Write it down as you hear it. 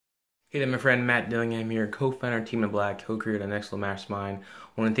Hey there, my friend Matt Dillingham here, co-founder of Team in Black, co-creator of the Next Level Mastermind.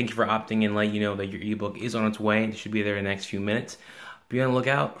 I want to thank you for opting in, let you know that your ebook is on its way. It should be there in the next few minutes. Be on the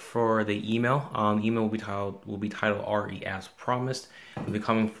lookout for the email. The email will be titled RE as promised. It'll be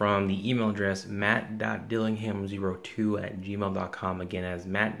coming from the email address matt.dillingham02@gmail.com. Again, as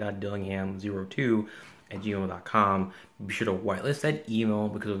matt.dillingham02@gmail.com. Be sure to whitelist that email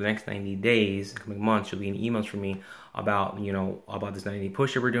because over the next 90 days, coming months, you'll be getting emails from me about about this 90-day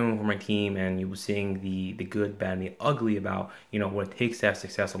push that we're doing for my team, and you'll be seeing the good, bad, and the ugly about what it takes to have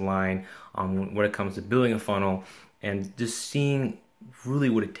success online, when it comes to building a funnel, and just seeing really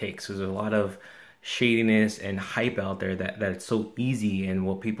what it takes. There's a lot of shadiness and hype out there that it's so easy, and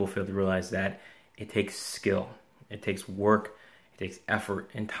what people fail to realize that it takes skill, it takes work, it takes effort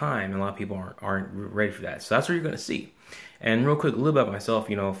and time, and a lot of people aren't ready for that. So that's what you're going to see. And real quick, a little bit about myself.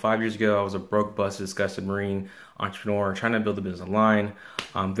 5 years ago, I was a broke, busted, disgusted Marine entrepreneur trying to build a business online.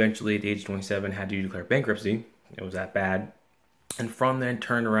 Eventually, at the age of 27, had to declare bankruptcy. It was that bad. And from there,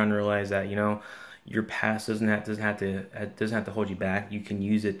 turned around and realized that your past doesn't have to hold you back. You can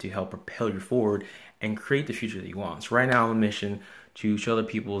use it to help propel you forward and create the future that you want. So right now, I'm on a mission to show other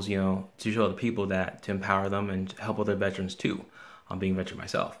people's, to show other people that to empower them and help other veterans too. I'm being a veteran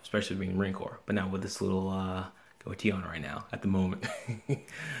myself, especially being Marine Corps, but now with this little goatee on right now at the moment.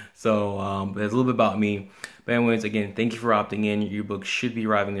 So there's a little bit about me. But anyways, again, thank you for opting in. Your ebook should be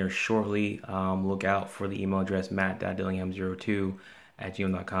arriving there shortly. Look out for the email address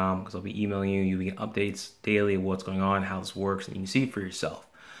matt.dillingham02@gmail.com because I'll be emailing you. You'll be getting updates daily of what's going on, how this works, and you can see it for yourself.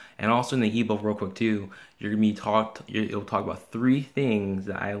 And also in the ebook, real quick too, it'll talk about 3 things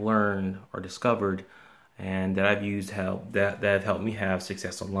that I learned or discovered and that I've used that have helped me have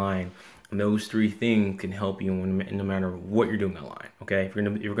success online. And those 3 things can help you no matter what you're doing online. Okay, if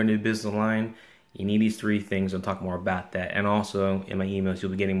you're gonna do business online, you need these 3 things. I'll talk more about that. And also in my emails,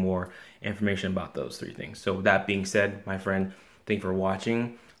 you'll be getting more information about those 3 things. So with that being said, my friend, thank you for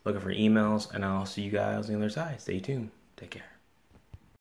watching. Looking for emails, and I'll see you guys on the other side. Stay tuned. Take care.